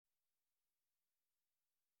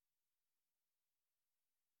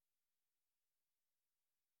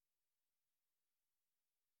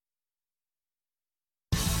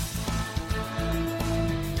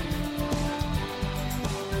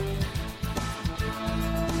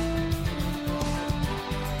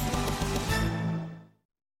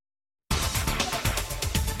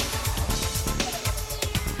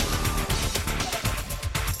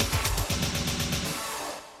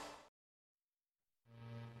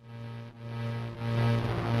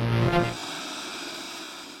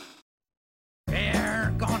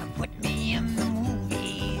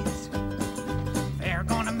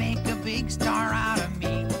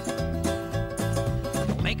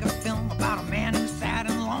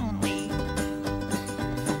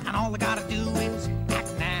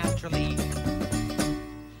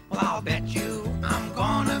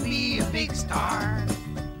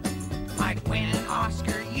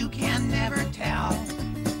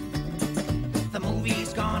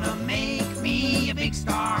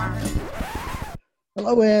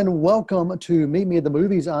Hello and welcome to Meet Me at the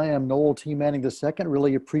Movies. I am Noel T. Manning II.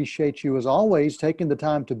 Really appreciate you, as always, taking the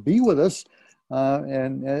time to be with us.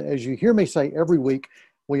 And as you hear me say every week,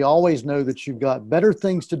 we always know that you've got better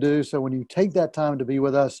things to do. So when you take that time to be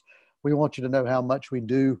with us, we want you to know how much we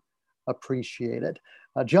do appreciate it.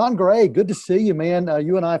 John Gray, good to see you, man.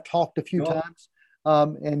 You and I have talked a few times,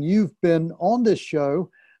 and you've been on this show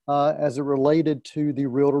as it related to the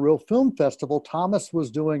Reel to Reel Film Festival. Thomas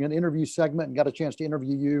was doing an interview segment and got a chance to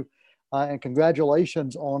interview you. And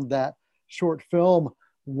congratulations on that short film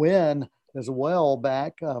win as well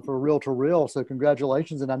back for Reel to Reel. So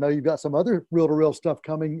congratulations. And I know you've got some other Reel to Reel stuff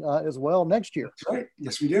coming as well next year. That's right.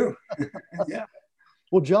 Yes, we do. Yeah.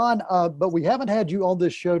 Well, John, but we haven't had you on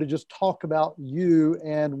this show to just talk about you.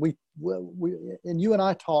 And we you and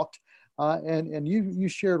I talked, and you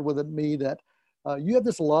shared with me that you have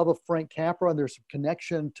this love of Frank Capra, and there's some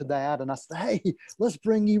connection to that. And I said, hey, let's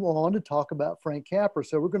bring you on to talk about Frank Capra.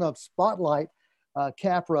 So we're going to spotlight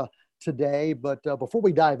Capra today. But before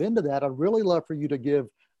we dive into that, I'd really love for you to give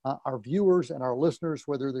our viewers and our listeners,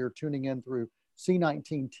 whether they're tuning in through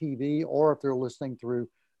C19 TV or if they're listening through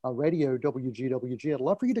radio WGWG, I'd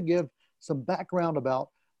love for you to give some background about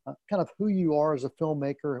kind of who you are as a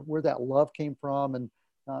filmmaker, where that love came from, and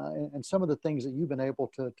some of the things that you've been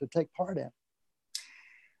able to take part in.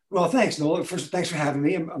 Well, thanks, Noel. First, thanks for having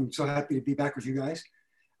me. I'm so happy to be back with you guys.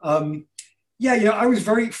 Yeah, I was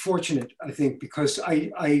very fortunate, I think, because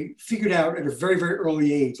I figured out at a very, very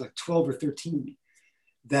early age, like 12 or 13,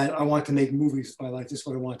 that I wanted to make movies with my life. This is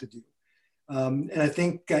what I wanted to do. And I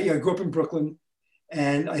think, I grew up in Brooklyn,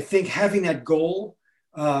 and I think having that goal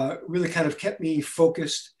really kind of kept me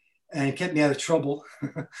focused and kept me out of trouble.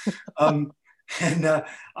 And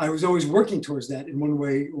I was always working towards that in one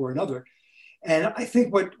way or another. And I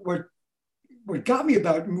think what got me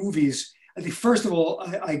about movies, I think first of all,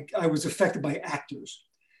 I was affected by actors,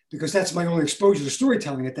 because that's my only exposure to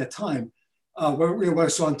storytelling at that time. What I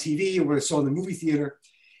saw on TV or what I saw in the movie theater.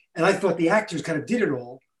 And I thought the actors kind of did it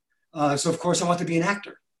all. So of course I wanted to be an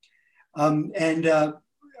actor.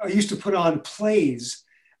 I used to put on plays.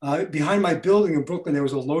 Behind my building in Brooklyn, there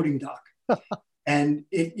was a loading dock. And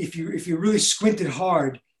if you really squinted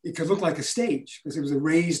hard, it could look like a stage because it was a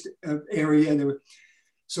raised area. And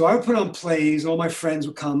so I would put on plays. All my friends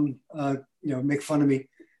would come, make fun of me.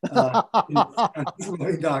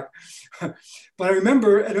 Doc. But I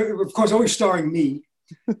remember, and of course, always starring me.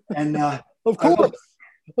 And of course.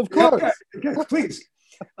 Yeah, please.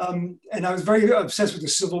 And I was very obsessed with the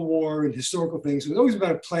Civil War and historical things. It was always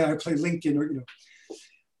about a play. I played Lincoln,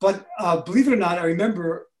 But believe it or not, I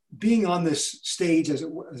remember being on this stage, as it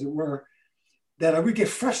were, that I would get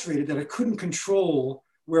frustrated that I couldn't control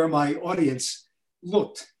where my audience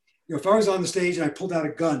looked. If I was on the stage and I pulled out a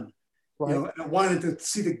gun, right, and I wanted to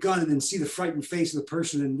see the gun and then see the frightened face of the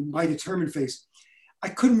person and my determined face, I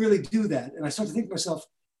couldn't really do that. And I started to think to myself,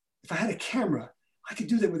 if I had a camera, I could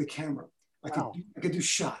do that with a camera. I could do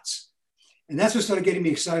shots. And that's what started getting me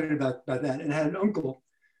excited about that. And I had an uncle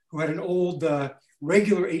who had an old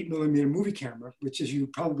regular 8mm movie camera, which, as you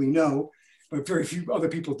probably know, but very few other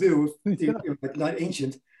people do, not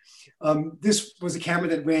ancient. This was a camera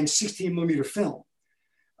that ran 16mm film.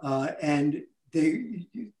 And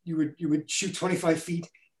you would shoot 25 feet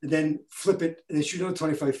and then flip it and then shoot another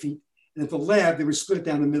 25 feet. And at the lab, they would split it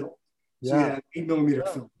down the middle. So you had 8mm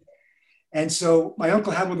film. And so my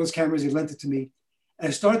uncle had one of those cameras, he lent it to me. And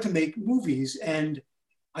I started to make movies, and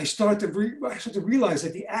I started to realize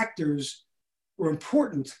that the actors were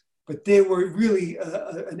important, but they were really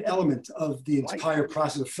an element of the entire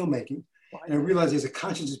process of filmmaking. And I realized there's a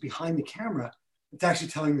consciousness behind the camera that's actually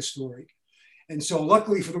telling the story. And so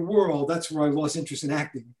luckily for the world, that's where I lost interest in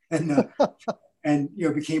acting and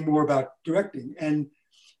became more about directing. And,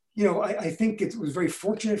 I think it was very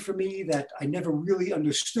fortunate for me that I never really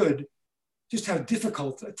understood just how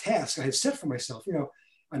difficult a task I had set for myself.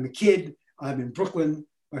 I'm a kid, I'm in Brooklyn,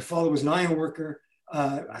 my father was an iron worker.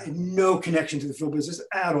 I had no connection to the film business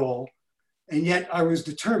at all. And yet I was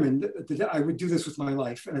determined that I would do this with my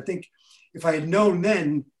life. And I think if I had known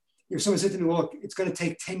then, if someone said to me, well, it's going to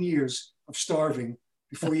take 10 years of starving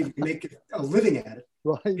before you can make a living at it,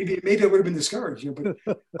 right, maybe I would have been discouraged.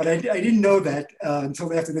 But I didn't know that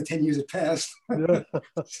until after the 10 years had passed. Yeah.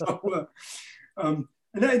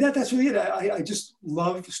 And that's really it. I just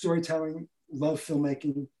love storytelling, love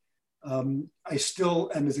filmmaking. I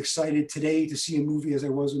still am as excited today to see a movie as I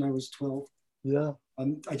was when I was 12. Yeah.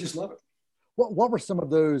 I just love it. What were some of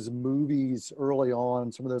those movies early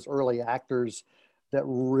on, some of those early actors that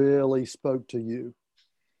really spoke to you?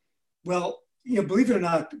 Well, believe it or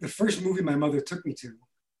not, the first movie my mother took me to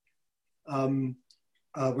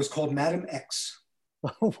was called Madam X.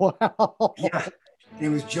 Wow. Yeah. And it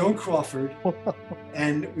was Joan Crawford.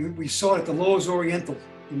 And we saw it at the Lowe's Oriental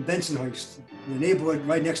in Bensonhurst, in the neighborhood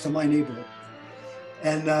right next to my neighborhood.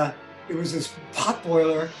 And it was this pot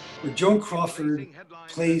boiler where Joan Crawford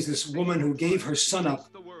plays this woman who gave her son up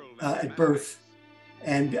at birth.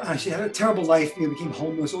 And she had a terrible life, became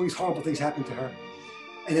homeless, all these horrible things happened to her.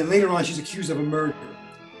 And then later on, she's accused of a murder.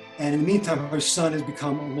 And in the meantime, her son has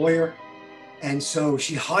become a lawyer. And so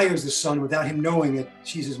she hires the son without him knowing that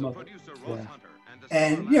she's his mother. Yeah.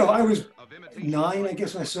 And, I was 9, I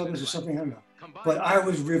guess, when I saw this or something, I don't know. But I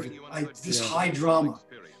was riveted. This high drama.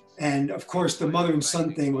 And of course, the mother and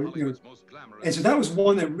son thing, and so that was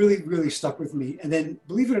one that really, really stuck with me. And then,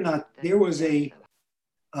 believe it or not, there was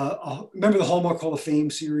remember the Hallmark Hall of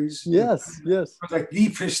Fame series? Yes, yes. It was like the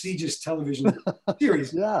prestigious television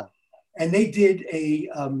series. Yeah. And they did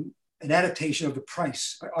an adaptation of The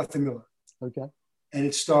Price by Arthur Miller. Okay. And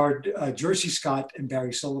it starred Jersey Scott and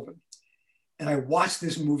Barry Sullivan. And I watched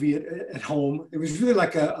this movie at home. It was really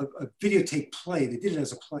like a videotape play. They did it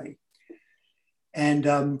as a play. And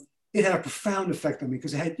it had a profound effect on me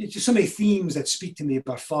because it had just so many themes that speak to me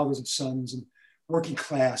about fathers and sons and working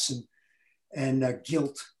class and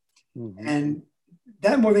guilt. Mm-hmm. And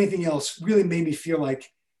that, more than anything else, really made me feel like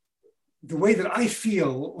the way that I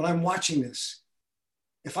feel when I'm watching this,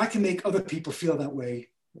 if I can make other people feel that way,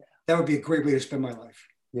 that would be a great way to spend my life.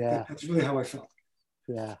 Yeah. That's really how I felt.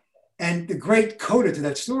 Yeah. And the great coda to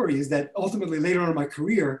that story is that ultimately later on in my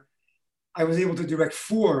career, I was able to direct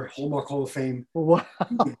 4 Hallmark Hall of Fame wow.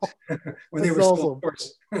 when they were still, of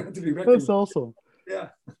course, to be recognized. That's awesome. Yeah.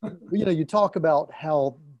 You talk about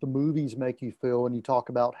how the movies make you feel, and you talk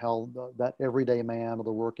about how that everyday man or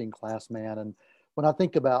the working class man. And when I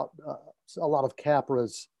think about a lot of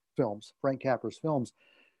Capra's films, Frank Capra's films,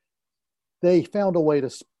 they found a way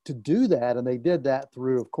to do that, and they did that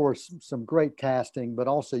through, of course, some great casting, but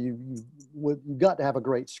also you got to have a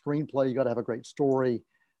great screenplay, you got to have a great story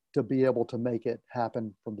to be able to make it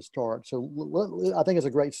happen from the start. So I think it's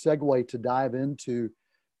a great segue to dive into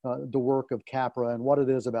the work of Capra and what it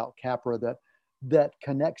is about Capra that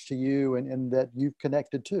connects to you and that you've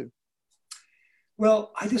connected to.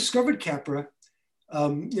 Well, I discovered Capra,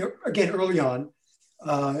 again, early on,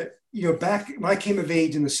 back when I came of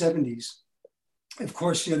age in the 70s. Of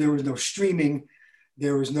course, there was no streaming,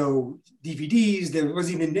 there was no DVDs, there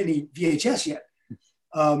wasn't even any VHS yet.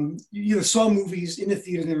 You either saw movies in the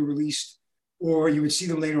theaters they were released, or you would see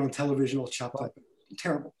them later on television all chopped up.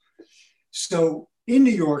 Terrible. So in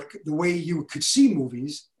New York, the way you could see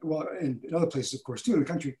movies, well, and in other places, of course, too, in the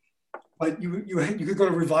country, but you could go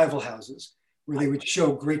to revival houses where they would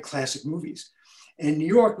show great classic movies. And in New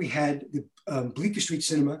York, we had the Bleecker Street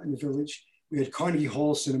Cinema in the Village. We had Carnegie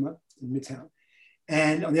Hall Cinema in Midtown.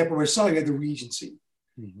 And on the Upper West Side, we had the Regency.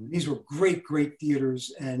 Mm-hmm. These were great, great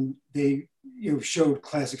theaters, and they showed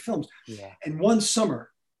classic films. Yeah. And one summer,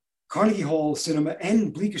 Carnegie Hall Cinema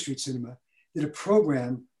and Bleecker Street Cinema did a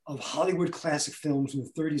program of Hollywood classic films from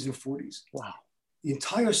the 30s and 40s. Wow. The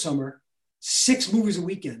entire summer, 6 movies a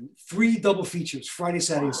weekend, 3 double features, Friday,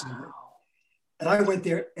 Saturday, and Sunday. And I went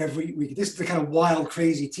there every week. This is the kind of wild,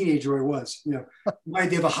 crazy teenager I was. My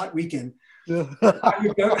idea of a hot weekend.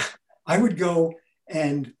 I would go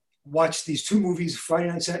and watch these 2 movies, Friday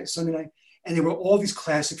night, Saturday, Sunday night, and they were all these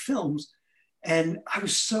classic films. And I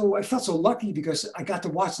felt so lucky because I got to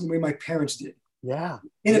watch them the way my parents did. Yeah.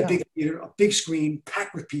 In a big theater, a big screen,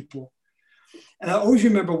 packed with people. And I always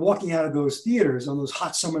remember walking out of those theaters on those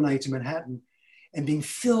hot summer nights in Manhattan and being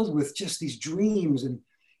filled with just these dreams and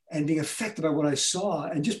being affected by what I saw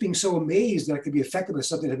and just being so amazed that I could be affected by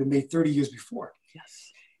something that had been made 30 years before.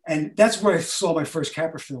 Yes. And that's where I saw my first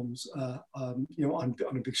Capra films, on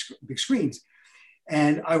big screens.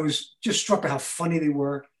 And I was just struck by how funny they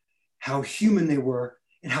were, how human they were,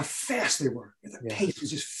 and how fast they were. The pace was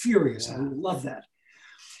just furious. Yeah. I love that.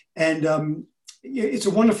 And It's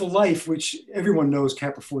a Wonderful Life, which everyone knows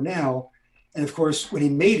Capra for now. And of course, when he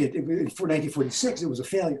made it in 1946, it was a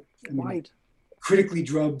failure. Right. Critically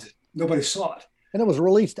drubbed. Nobody saw it. And it was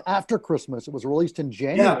released after Christmas. It was released in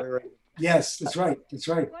January. Yeah. Yes, that's right. That's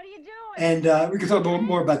right. What are you doing? And we can talk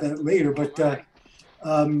more about that later. But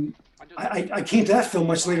I came to that film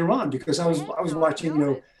much later on because I was watching,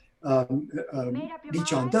 Meet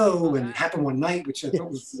John Doe and It Happened One Night, which I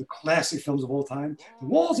thought was the classic films of all time. The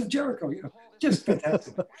Walls of Jericho, just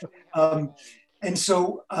fantastic. And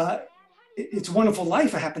so It's a Wonderful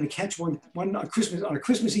Life. I happened to catch one on a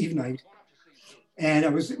Christmas Eve night, and I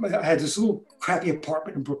had this little crappy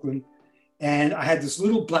apartment in Brooklyn. And I had this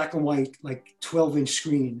little black and white, like 12-inch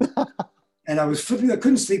screen. And I was I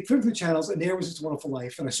couldn't sleep, flipping the channels, and there was It's a Wonderful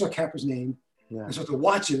Life. And I saw Capra's name. Yeah. And so to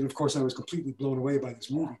watch it, and of course, I was completely blown away by this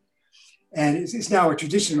movie. And it's now a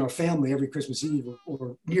tradition in our family every Christmas Eve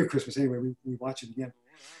or near Christmas anyway, we watch it again.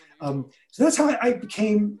 So that's how I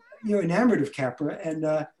became, enamored of Capra. And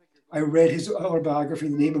I read his autobiography,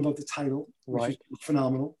 The Name Above the Title, which is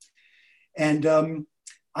phenomenal. And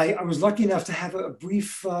I was lucky enough to have a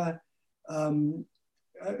brief,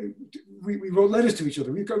 we wrote letters to each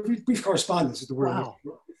other. We got brief correspondence is the word. Wow.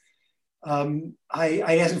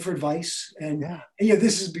 I asked him for advice, and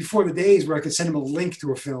this is before the days where I could send him a link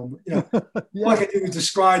to a film. All I could do was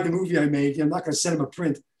describe the movie I made. I'm not going to send him a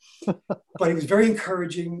print, but he was very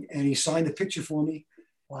encouraging, and he signed a picture for me.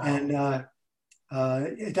 Wow. And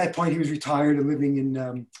at that point, he was retired and living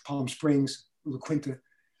in Palm Springs, La Quinta.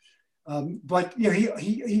 But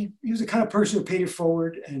he was the kind of person who paid it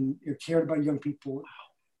forward and cared about young people,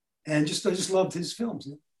 and I just loved his films.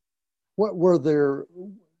 What were there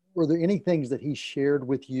any things that he shared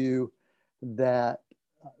with you that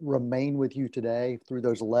remain with you today through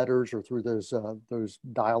those letters or through those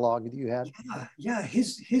dialogue that you had? Yeah.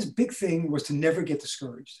 His big thing was to never get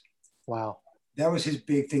discouraged. Wow. That was his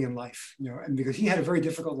big thing in life, and because he had a very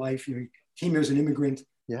difficult life, he came here as an immigrant.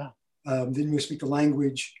 Yeah. Didn't really speak the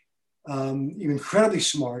language. Incredibly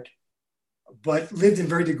smart, but lived in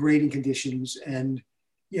very degrading conditions. And,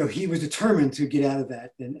 he was determined to get out of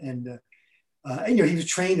that. And he was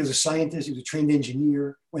trained as a scientist. He was a trained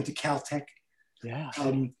engineer, went to Caltech. Yeah.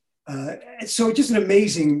 So just an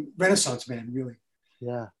amazing Renaissance man, really.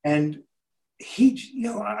 Yeah. And he,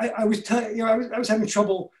 I was having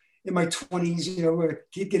trouble in my 20s,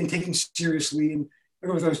 getting taken seriously. And I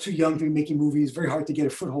was too young to be making movies, very hard to get a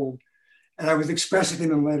foothold. And I was expressing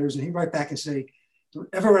them in letters, and he'd write back and say, "Don't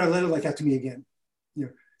ever write a letter like that to me again.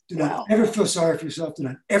 Do not ever feel sorry for yourself. Do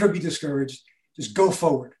not ever be discouraged. Just go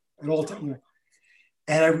forward at all times."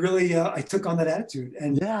 And I really, I took on that attitude,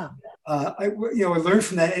 and I learned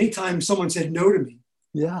from that. Anytime someone said no to me,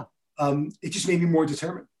 it just made me more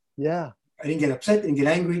determined. Yeah, I didn't get upset, didn't get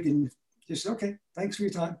angry, didn't just okay. Thanks for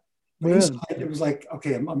your time. But inside, it was like,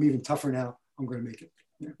 okay, I'm even tougher now. I'm going to make it.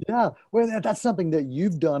 Yeah, well, that's something that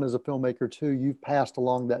you've done as a filmmaker too. You've passed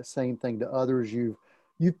along that same thing to others.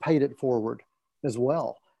 You've paid it forward as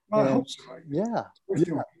well. Well, I hope so. Yeah.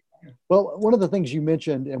 Well, one of the things you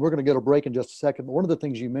mentioned, and we're going to go to break in just a second, but one of the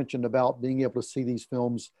things you mentioned about being able to see these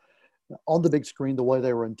films on the big screen the way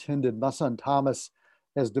they were intended. My son Thomas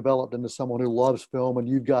has developed into someone who loves film, and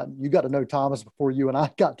you got to know Thomas before you and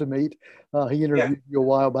I got to meet. He interviewed you a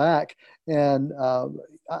while back, and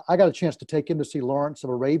I got a chance to take him to see Lawrence of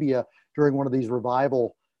Arabia during one of these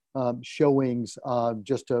revival showings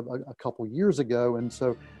just a couple years ago. And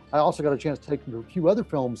so I also got a chance to take him to a few other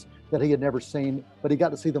films that he had never seen, but he got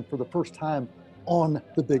to see them for the first time on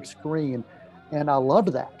the big screen. And I loved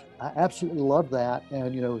that. I absolutely loved that.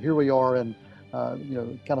 And, here we are in,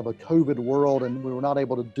 kind of a COVID world, and we were not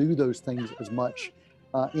able to do those things as much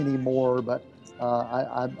anymore. But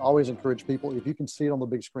I always encourage people, if you can see it on the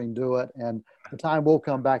big screen, do it. And the time will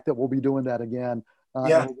come back that we'll be doing that again. And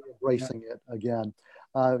we'll be embracing it again.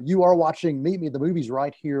 You are watching Meet Me at the Movies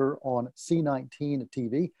right here on C19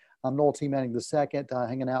 TV. I'm Noel T. Manning II,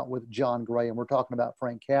 hanging out with John Gray, and we're talking about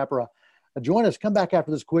Frank Capra. Join us. Come back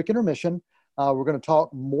after this quick intermission. We're going to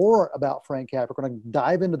talk more about Frank Capra. We're going to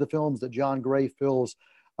dive into the films that John Gray feels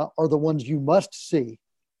are the ones you must see.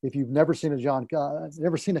 If you've never seen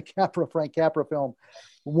a Frank Capra film,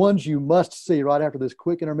 ones you must see right after this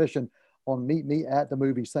quick intermission on Meet Me at the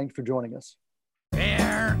Movies. Thanks for joining us.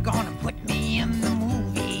 They're gonna put me in the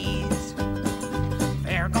movies.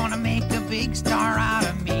 They're gonna make a big star out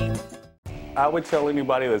of me. I would tell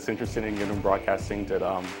anybody that's interested in getting broadcasting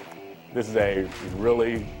that this is a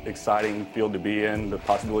really exciting field to be in. The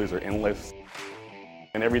possibilities are endless.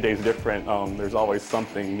 And every day is different. There's always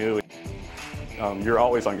something new. You're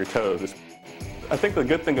always on your toes. I think the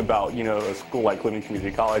good thing about, a school like Cleveland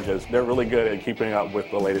Community College is they're really good at keeping up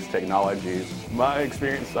with the latest technologies. My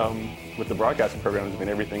experience with the broadcasting program has been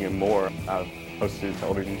everything and more. I've hosted a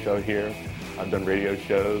television show here. I've done radio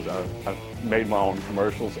shows. I've made my own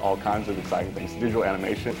commercials, all kinds of exciting things, digital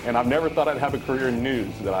animation. And I've never thought I'd have a career in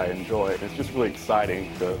news that I enjoy. It's just really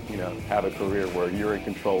exciting to, have a career where you're in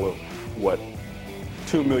control of what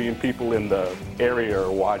 2 million people in the area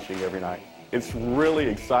are watching every night. It's really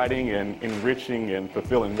exciting and enriching and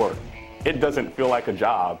fulfilling work. It doesn't feel like a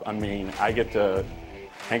job. I get to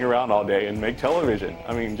hang around all day and make television.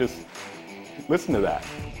 Just listen to that.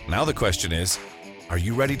 Now the question is, are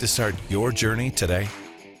you ready to start your journey today?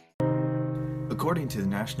 According to the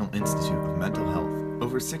National Institute of Mental Health,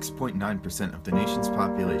 over 6.9% of the nation's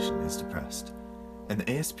population is depressed, and the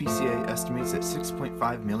ASPCA estimates that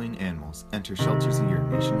 6.5 million animals enter shelters a year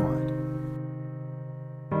nationwide.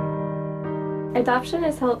 Adoption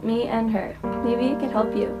has helped me and her. Maybe it could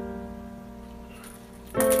help you.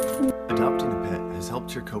 Adopting a pet has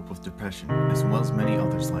helped her cope with depression, as well as many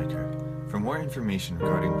others like her. For more information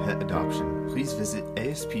regarding pet adoption, please visit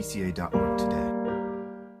aspca.org today.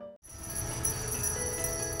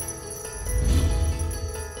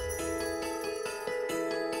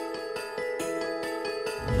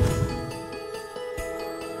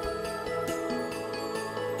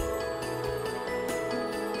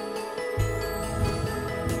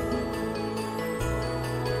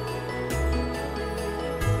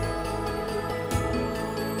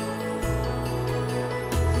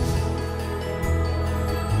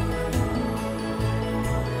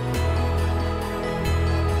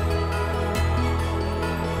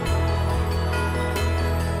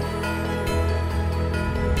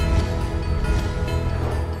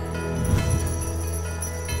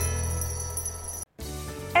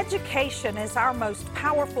 Education is our most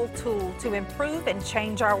powerful tool to improve and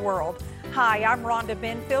change our world. Hi, I'm Rhonda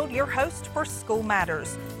Benfield, your host for School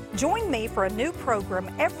Matters. Join me for a new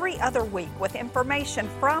program every other week with information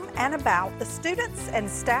from and about the students and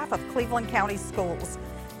staff of Cleveland County Schools.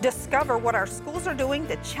 Discover what our schools are doing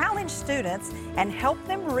to challenge students and help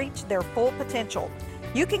them reach their full potential.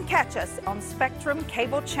 You can catch us on Spectrum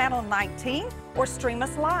Cable Channel 19 or stream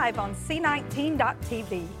us live on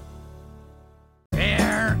c19.tv.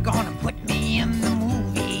 They're gonna put me in the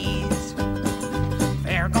movies.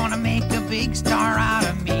 They're gonna make a big star out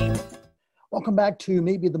of me. Welcome back to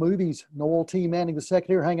Meet Me at the Movies. Noel T. Manning II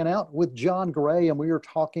here, hanging out with John Gray, and we are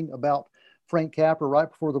talking about Frank Capra right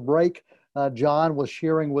before the break. John was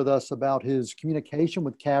sharing with us about his communication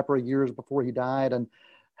with Capra years before he died and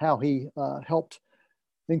how he helped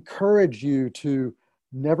encourage you to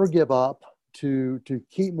never give up, to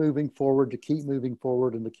keep moving forward, and to keep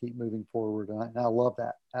moving forward. And I love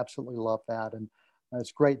that. Absolutely love that. And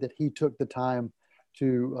it's great that he took the time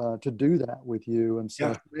to do that with you. And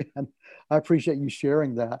so, man, I appreciate you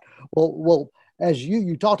sharing that. Well, as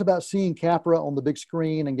you talked about seeing Capra on the big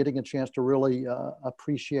screen and getting a chance to really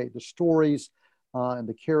appreciate the stories and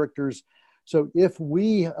the characters. So if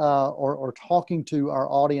we are talking to our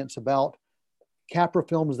audience about Capra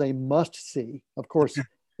films they must see, of course,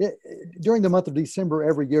 during the month of December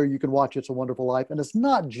every year, you can watch It's a Wonderful Life, and it's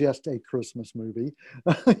not just a Christmas movie.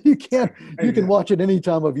 you can watch it any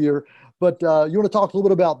time of year. But you want to talk a little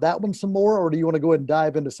bit about that one some more, or do you want to go ahead and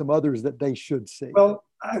dive into some others that they should see? Well,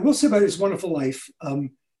 I will say about It's a Wonderful Life,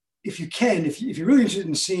 if you can, if you're really interested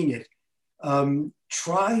in seeing it,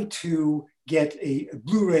 try to get a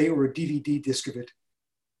Blu-ray or a DVD disc of it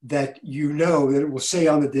that you know that it will say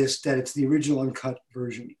on the disc that it's the original uncut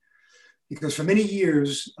version. Because for many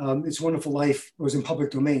years, It's a Wonderful Life was in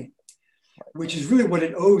public domain, which is really what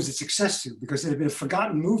it owes its success to, because it had been a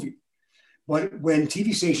forgotten movie. But when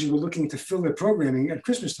TV stations were looking to fill their programming at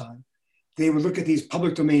Christmas time, they would look at these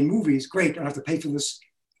public domain movies. Great, I don't have to pay for this.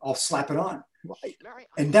 I'll slap it on.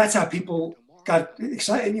 And that's how people got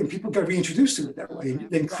excited. You know, people got reintroduced to it that way. And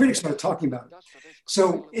then critics started talking about it.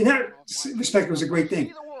 So in that respect, it was a great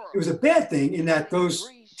thing. It was a bad thing in that those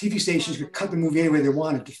TV stations could cut the movie any way they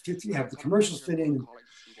wanted to have the commercials fit in.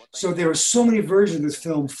 So there are so many versions of this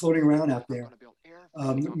film floating around out there,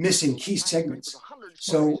 missing key segments.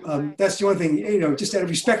 So that's the only thing, you know, just out of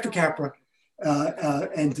respect for Capra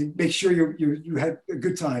and to make sure you had a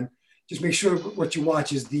good time, just make sure what you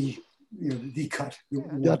watch is the cut.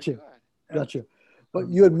 Gotcha. But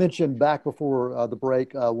you had mentioned back before the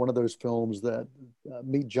break, one of those films that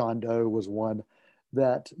Meet John Doe was one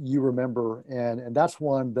that you remember, and that's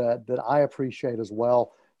one that I appreciate as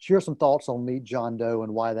well. Share some thoughts on Meet John Doe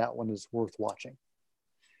and why that one is worth watching.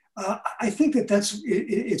 I think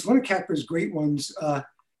it's one of Capra's great ones.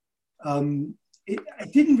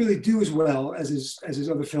 It didn't really do as well as his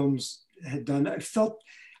other films had done. I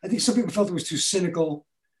think some people felt it was too cynical.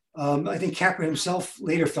 I think Capra himself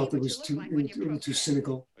later felt it was too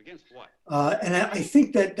cynical. And I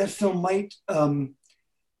think that film might,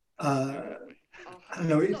 I don't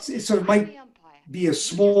know, it sort of might be a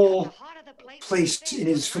small place in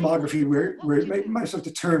his filmography where it might have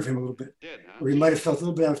to turn for him a little bit, where he might have felt a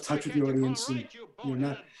little bit out of touch with the audience. And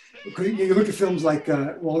because you look at films like,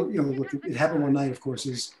 look, It Happened One Night, of course,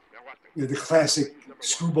 is the classic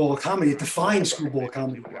screwball comedy. It defined screwball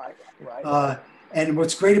comedy. Right. And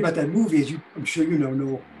what's great about that movie is, I'm sure you know,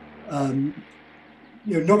 Noel,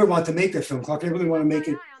 nobody wanted to make that film. Clark Gable didn't want to make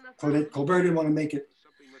it. Colbert didn't want to make it.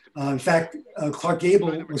 In fact, Clark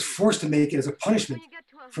Gable was forced to make it as a punishment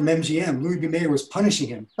from MGM. Louis B. Mayer was punishing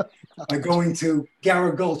him by going to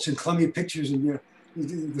Gower Gulch and Columbia Pictures and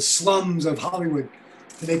the slums of Hollywood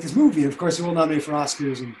to make this movie. And of course, they were all nominated for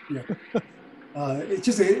Oscars. And It's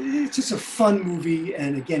just a fun movie,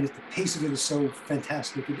 and again, the pace of it is so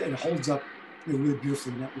fantastic, and it holds up, really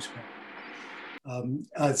beautifully in that respect.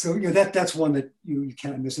 So that's one that you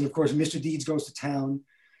can't miss. And of course, Mr. Deeds Goes to Town,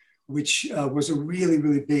 which was a really,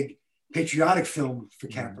 really big patriotic film for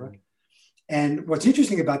Capra. Mm-hmm. And what's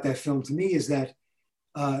interesting about that film to me is that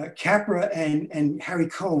Capra and Harry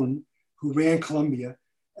Cohn, who ran Columbia,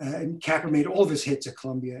 and Capra made all of his hits at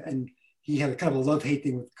Columbia, and he had a kind of a love-hate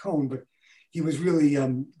thing with Cohn, but he was really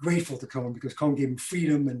grateful to Cohn because Cohn gave him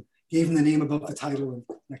freedom and gave him the name above the title and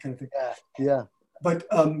that kind of thing. Yeah. But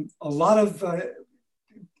a lot of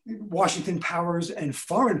Washington powers and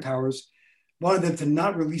foreign powers wanted them to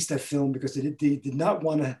not release that film because they did not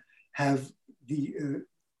want to have the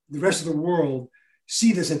rest of the world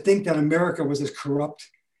see this and think that America was as corrupt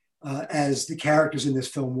as the characters in this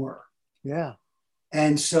film were. Yeah.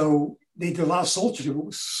 And so they did a lot of soul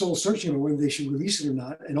searching about whether they should release it or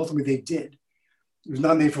not. And ultimately they did. It was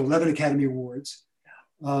nominated for 11 Academy Awards.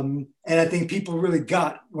 And I think people really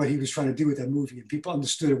got what he was trying to do with that movie. And people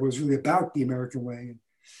understood it was really about the American way,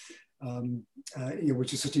 and,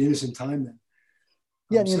 which is such an innocent time then.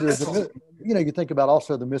 Yeah, you think about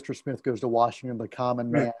also the Mr. Smith Goes to Washington, the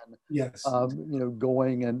common man. Right. Yes.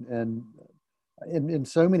 Going and in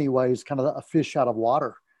so many ways, kind of a fish out of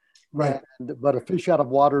water. Right. But a fish out of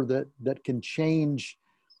water that can change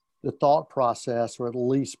the thought process, or at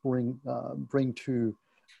least bring to,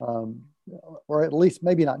 or at least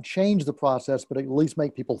maybe not change the process, but at least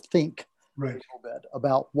make people think right. a little bit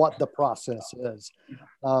about what the process is.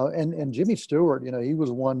 And Jimmy Stewart, he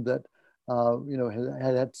was one that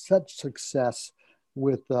had such success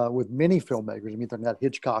with many filmmakers. I mean, not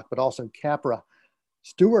Hitchcock, but also Capra.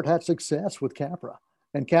 Stewart had success with Capra,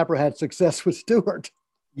 and Capra had success with Stewart.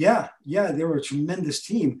 Yeah, they were a tremendous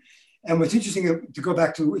team. And what's interesting, to go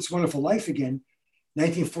back to It's a Wonderful Life again,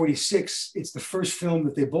 1946, it's the first film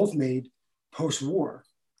that they both made post-war.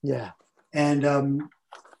 Yeah. And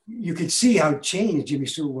you could see how changed Jimmy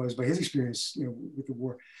Stewart was by his experience, with the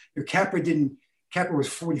war. Capra was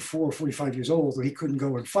 44 or 45 years old, so he couldn't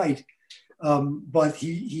go and fight. But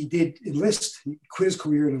he did enlist. He quit his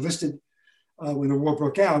career and enlisted when the war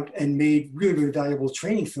broke out, and made really, really valuable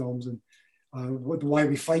training films, and the Why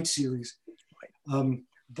We Fight series.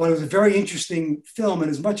 But it was a very interesting film. And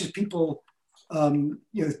as much as people,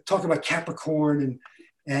 talk about Capricorn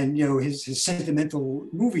and his sentimental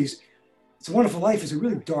movies, It's a Wonderful Life is a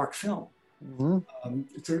really dark film.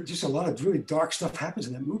 Mm-hmm. Just a lot of really dark stuff happens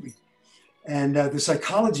in that movie. And the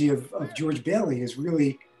psychology of George Bailey is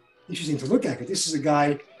really interesting to look at. Because this is a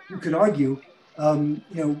guy who could argue,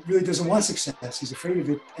 really doesn't want success. He's afraid of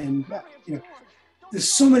it. And, there's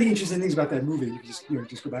so many interesting things about that movie. You can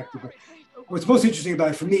just go back to it. But what's most interesting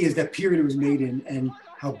about it for me is that period it was made in, and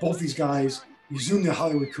how both these guys resumed their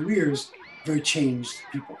Hollywood careers, very changed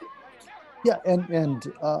people. Yeah, and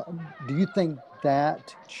do you think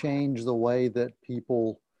that changed the way that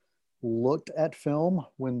people looked at film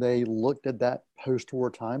when they looked at that post-war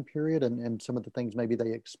time period, and some of the things maybe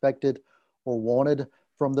they expected or wanted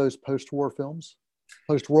from those post-war films,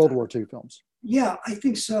 post-World War II films? Yeah, I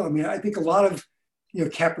think so. I mean, I think a lot of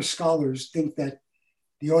Capra scholars think that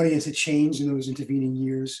the audience had changed in those intervening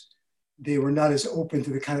years. They were not as open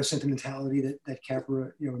to the kind of sentimentality that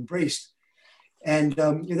Capra embraced. And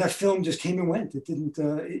that film just came and went. It didn't.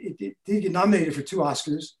 It did get nominated for 2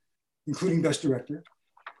 Oscars, including Best Director.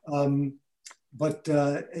 But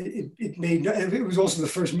it made. And it was also the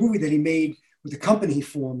first movie that he made with the company he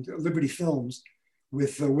formed, Liberty Films,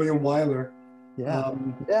 with William Wyler. Yeah.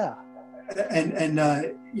 And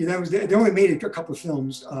that was they only made a couple of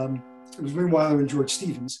films. It was William Wyler and George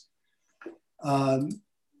Stevens. I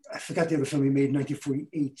forgot the other film he made in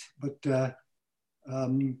 1948, but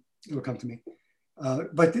it'll come to me.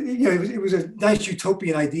 But it was a nice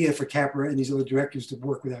utopian idea for Capra and these other directors to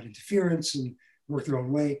work without interference and work their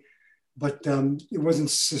own way. But it wasn't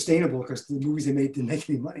sustainable because the movies they made didn't make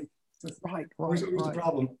any money. Right. It was a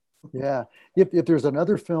problem. Yeah. If there's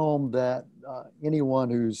another film that anyone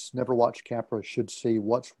who's never watched Capra should see,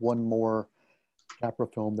 what's one more Capra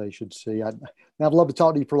film they should see? I'd love to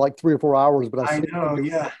talk to you for like 3 or 4 hours, but I know.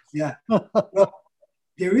 Yeah. Well,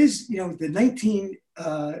 there is, the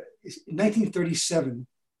 1937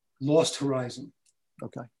 Lost Horizon.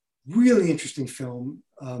 Okay. Really interesting film.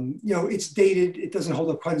 It's dated. It doesn't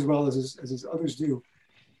hold up quite as well as others do.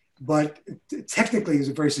 But technically is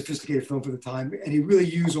a very sophisticated film for the time. And he really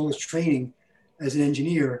used all his training as an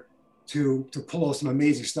engineer to pull off some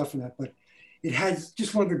amazing stuff in that. But it has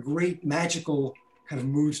just one of the great magical kind of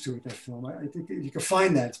moods to it, that film. I think you can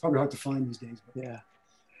find that. It's probably hard to find these days. But yeah.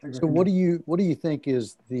 So what do you think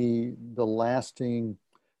is the lasting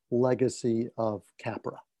legacy of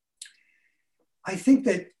Capra? I think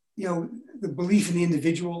that, the belief in the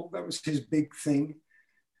individual, that was his big thing.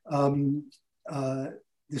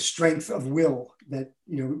 The strength of will that,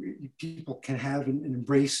 people can have and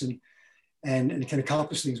embrace and can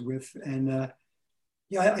accomplish things with. And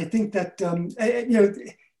I think that,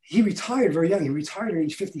 he retired very young. He retired at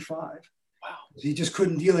age 55. Wow. He just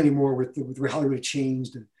couldn't deal anymore with where Hollywood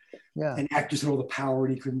changed and actors had all the power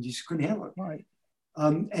and he just couldn't handle it. Right.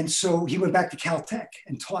 And so he went back to Caltech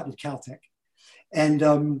and taught at Caltech. And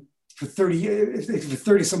for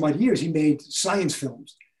 30 some odd years, he made science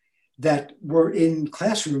films that were in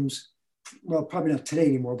classrooms. Well, probably not today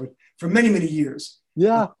anymore, but for many, many years.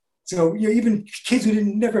 Yeah. So even kids who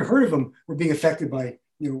never heard of him were being affected by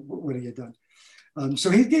what he had done. So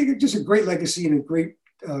he gave just a great legacy and a great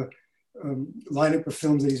lineup of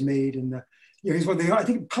films that he's made. And he's I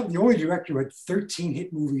think probably the only director who had 13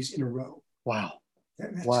 hit movies in a row. Wow.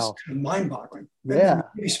 That's wow. just mind-boggling. Yeah.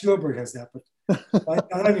 Maybe Spielberg has that, but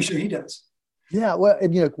I'm not even sure he does. Yeah. Well,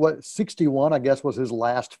 and 61, I guess, was his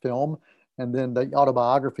last film. And then the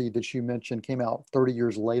autobiography that you mentioned came out 30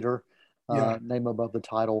 years later, name above the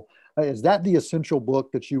title. Is that the essential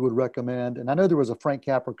book that you would recommend? And I know there was a Frank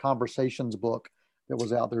Capra Conversations book that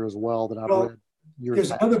was out there as well that I've read years There's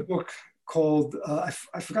back. another book called, I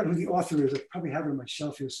forgot who the author is. I probably have it on my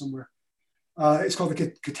shelf here somewhere. It's called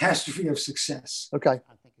The Catastrophe of Success. Okay.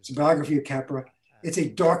 It's a biography of Capra. It's a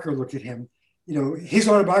darker look at him. His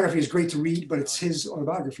autobiography is great to read, but it's his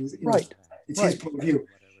autobiography. Right. It's his point of view.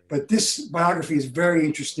 But this biography is very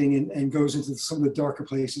interesting and goes into some of the darker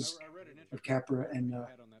places of Capra. And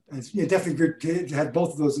it's definitely good to have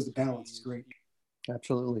both of those as a balance. It's great.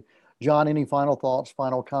 Absolutely. John, any final thoughts,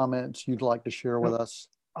 final comments you'd like to share with us?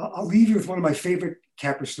 I'll leave you with one of my favorite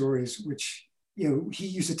Capra stories, which, he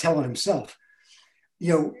used to tell on himself.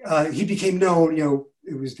 He became known,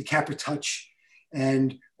 it was the Capra touch,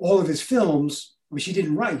 and all of his films, which he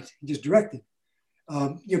didn't write, he just directed,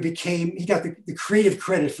 he got the creative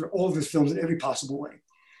credit for all of his films in every possible way.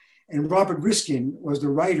 And Robert Riskin was the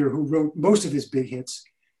writer who wrote most of his big hits,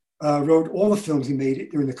 wrote all the films he made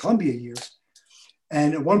during the Columbia years.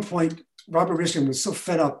 And at one point, Robert Riskin was so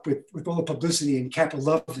fed up with all the publicity, and Capra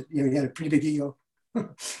loved it. He had a pretty big ego.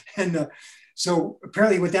 And so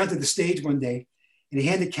apparently he went down to the stage one day and he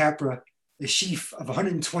handed Capra a sheaf of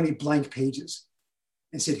 120 blank pages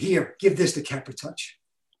and said, "Here, give this to Capra Touch."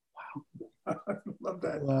 Wow. I love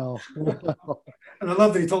that. Wow. And I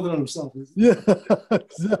love that he told it on himself. Yeah,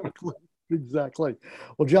 exactly.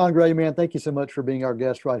 Well, John Gray, man, thank you so much for being our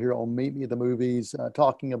guest right here on Meet Me at the Movies,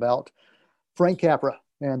 talking about Frank Capra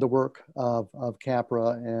and the work of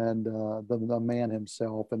Capra and the man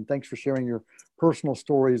himself. And thanks for sharing your personal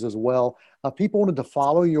stories as well. People wanted to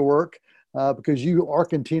follow your work because you are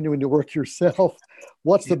continuing to work yourself.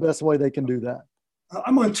 What's the best way they can do that?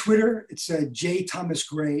 I'm on Twitter. It's J. Thomas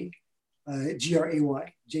Gray,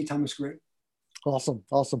 Gray, J. Thomas Gray. Awesome.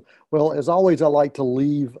 Awesome. Well, as always, I like to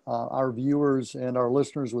leave our viewers and our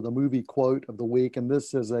listeners with a movie quote of the week. And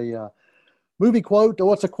this is a movie quote.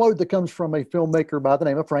 Oh, it's a quote that comes from a filmmaker by the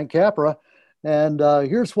name of Frank Capra. And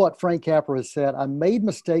here's what Frank Capra has said. "I made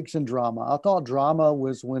mistakes in drama. I thought drama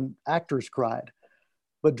was when actors cried,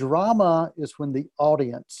 but drama is when the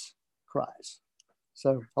audience cries."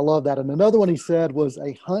 So I love that. And another one he said was,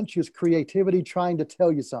 "A hunch is creativity trying to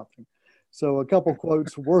tell you something." So a couple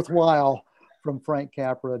quotes worthwhile from Frank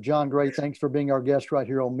Capra. John Gray, thanks for being our guest right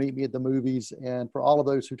here on Meet Me at the Movies. And for all of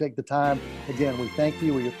those who take the time, again, we thank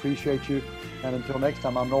you. We appreciate you. And until next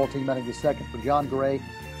time, I'm Noel T. Manning II for John Gray.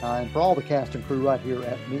 And for all the cast and crew right here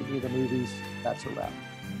at Meet Me at the Movies, that's a wrap.